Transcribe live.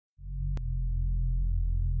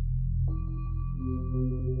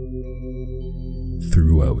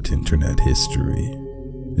Throughout internet history,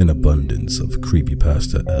 an abundance of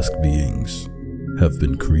creepypasta-esque beings have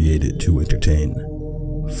been created to entertain,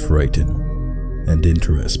 frighten, and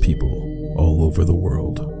interest people all over the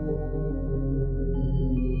world.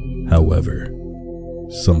 However,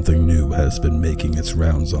 something new has been making its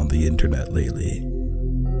rounds on the internet lately.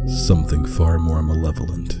 Something far more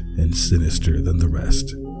malevolent and sinister than the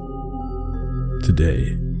rest.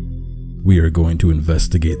 Today, we are going to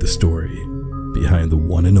investigate the story behind the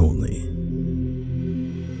one and only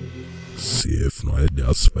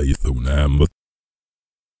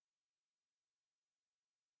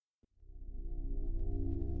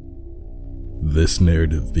This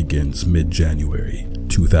narrative begins mid-January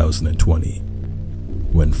 2020,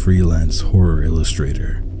 when freelance horror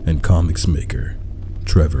illustrator and comics maker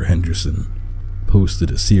Trevor Henderson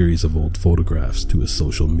posted a series of old photographs to his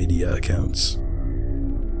social media accounts.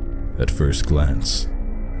 At first glance,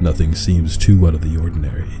 nothing seems too out of the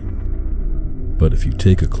ordinary, but if you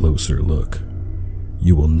take a closer look,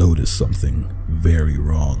 you will notice something very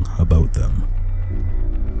wrong about them.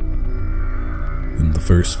 In the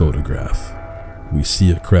first photograph, we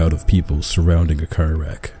see a crowd of people surrounding a car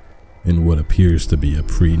wreck in what appears to be a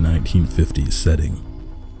pre-1950s setting.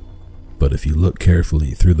 But if you look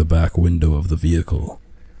carefully through the back window of the vehicle,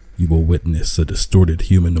 you will witness a distorted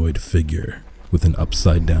humanoid figure with an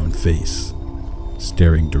upside-down face,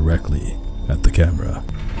 staring directly at the camera.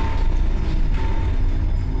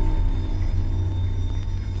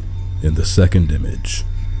 In the second image,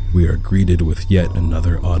 we are greeted with yet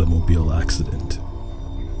another automobile accident.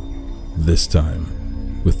 This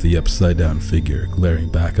time, with the upside-down figure glaring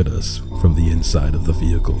back at us from the inside of the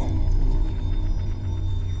vehicle.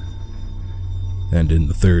 And in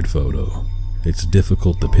the third photo, it's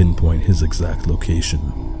difficult to pinpoint his exact location.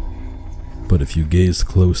 But if you gaze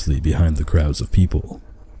closely behind the crowds of people,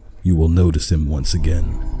 you will notice him once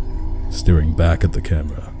again, staring back at the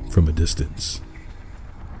camera from a distance.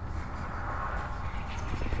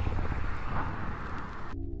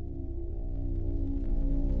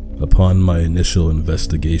 Upon my initial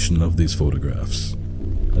investigation of these photographs,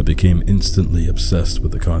 I became instantly obsessed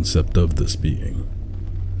with the concept of this being.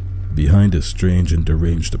 Behind his strange and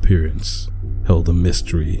deranged appearance held a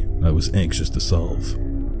mystery I was anxious to solve.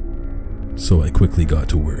 So I quickly got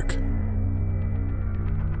to work.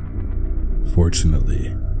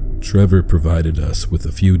 Fortunately, Trevor provided us with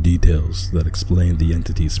a few details that explained the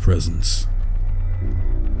entity's presence.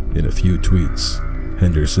 In a few tweets,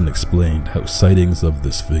 Henderson explained how sightings of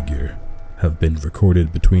this figure have been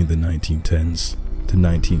recorded between the 1910s to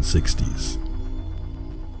 1960s.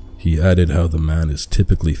 He added how the man is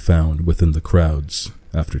typically found within the crowds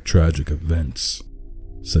after tragic events,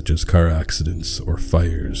 such as car accidents or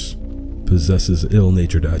fires, possesses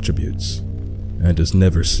ill-natured attributes, and is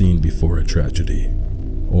never seen before a tragedy,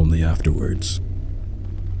 only afterwards.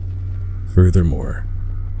 Furthermore,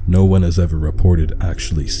 no one has ever reported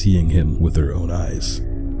actually seeing him with their own eyes,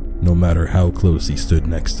 no matter how close he stood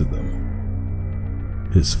next to them.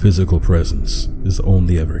 His physical presence is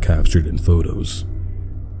only ever captured in photos.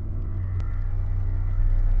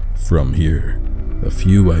 From here, a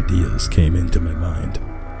few ideas came into my mind.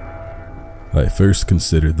 I first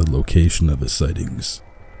considered the location of his sightings.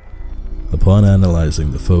 Upon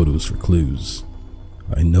analyzing the photos for clues,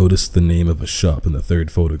 I noticed the name of a shop in the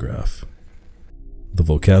third photograph. The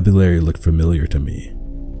vocabulary looked familiar to me,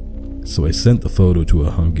 so I sent the photo to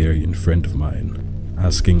a Hungarian friend of mine,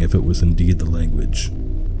 asking if it was indeed the language.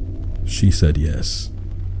 She said yes,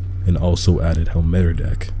 and also added how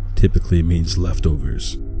meredek typically means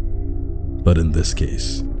leftovers. But in this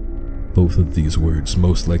case, both of these words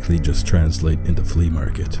most likely just translate into flea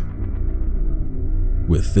market.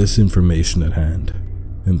 With this information at hand,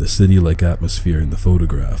 and the city-like atmosphere in the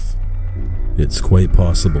photograph, it's quite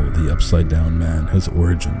possible the upside-down man has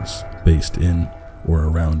origins based in or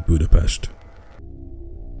around Budapest.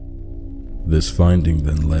 This finding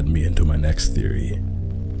then led me into my next theory,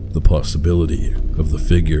 the possibility of the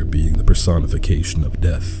figure being the personification of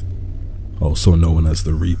death, also known as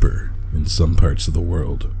the Reaper in some parts of the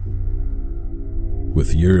world.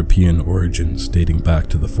 With European origins dating back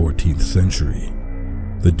to the 14th century,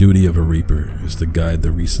 the duty of a Reaper is to guide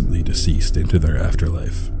the recently deceased into their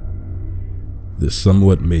afterlife. This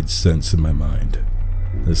somewhat made sense in my mind,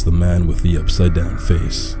 as the man with the upside-down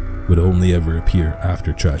face would only ever appear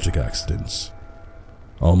after tragic accidents,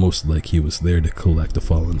 almost like he was there to collect a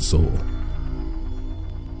fallen soul.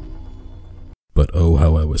 But oh,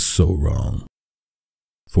 how I was so wrong.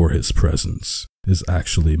 For his presence is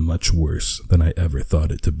actually much worse than I ever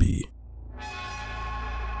thought it to be.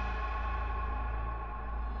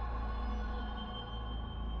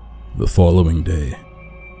 The following day,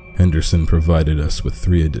 Henderson provided us with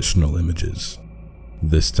 3 additional images,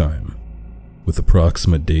 this time with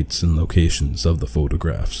approximate dates and locations of the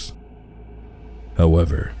photographs.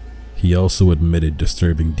 However, he also admitted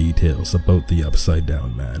disturbing details about the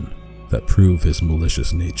upside-down man that prove his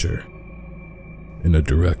malicious nature. In a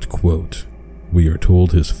direct quote, we are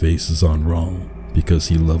told his face is on wrong because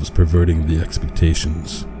he loves perverting the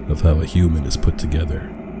expectations of how a human is put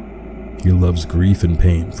together. He loves grief and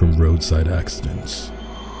pain from roadside accidents,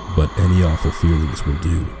 but any awful feelings will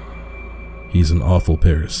do. He's an awful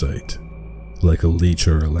parasite, like a leech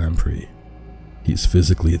or a lamprey. He's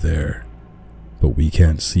physically there, but we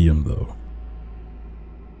can't see him though.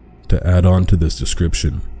 To add on to this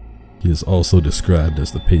description, he is also described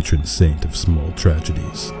as the patron saint of small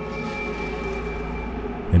tragedies,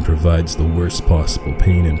 and provides the worst possible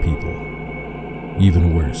pain in people,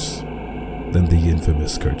 even worse than the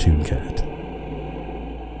infamous cartoon cat.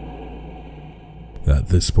 At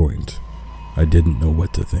this point, I didn't know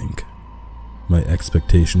what to think. My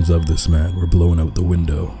expectations of this man were blown out the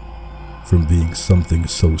window, from being something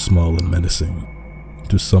so small and menacing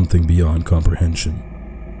to something beyond comprehension.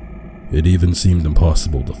 It even seemed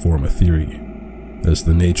impossible to form a theory, as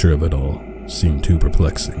the nature of it all seemed too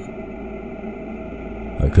perplexing.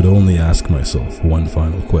 I could only ask myself one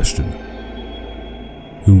final question.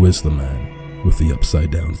 Who is the man with the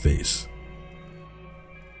upside-down face?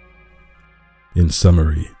 In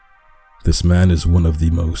summary, this man is one of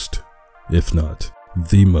the most, if not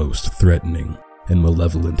the most threatening and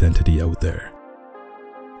malevolent entity out there.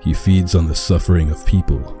 He feeds on the suffering of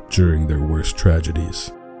people during their worst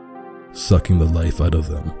tragedies, sucking the life out of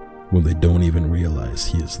them when they don't even realize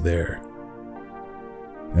he is there.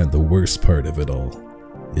 And the worst part of it all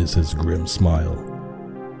is his grim smile.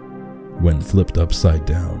 When flipped upside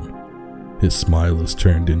down, his smile is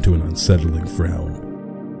turned into an unsettling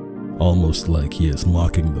frown, almost like he is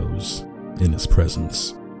mocking those in his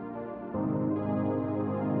presence.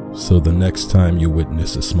 So the next time you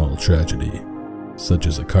witness a small tragedy, such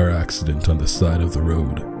as a car accident on the side of the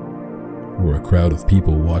road, or a crowd of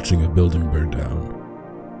people watching a building burn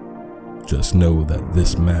down, just know that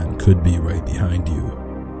this man could be right behind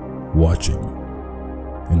you, watching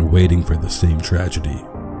and waiting for the same tragedy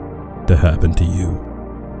to happen to you.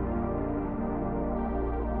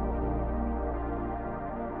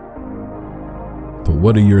 But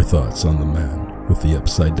what are your thoughts on the man with the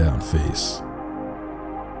upside-down face?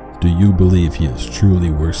 Do you believe he is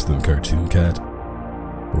truly worse than Cartoon Cat,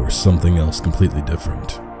 or something else completely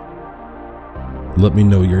different? Let me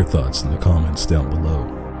know your thoughts in the comments down below.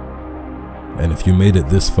 And if you made it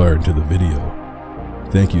this far into the video,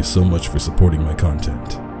 thank you so much for supporting my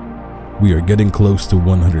content. We are getting close to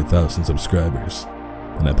 100,000 subscribers,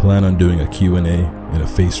 and I plan on doing a Q&A and a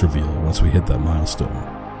face reveal once we hit that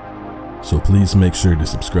milestone. So please make sure to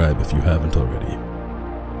subscribe if you haven't already.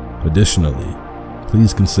 Additionally,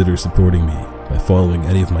 please consider supporting me by following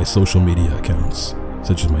any of my social media accounts,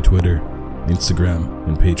 such as my Twitter, Instagram,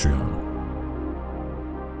 and Patreon.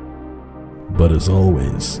 But as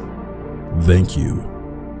always, thank you,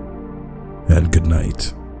 and good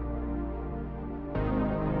night.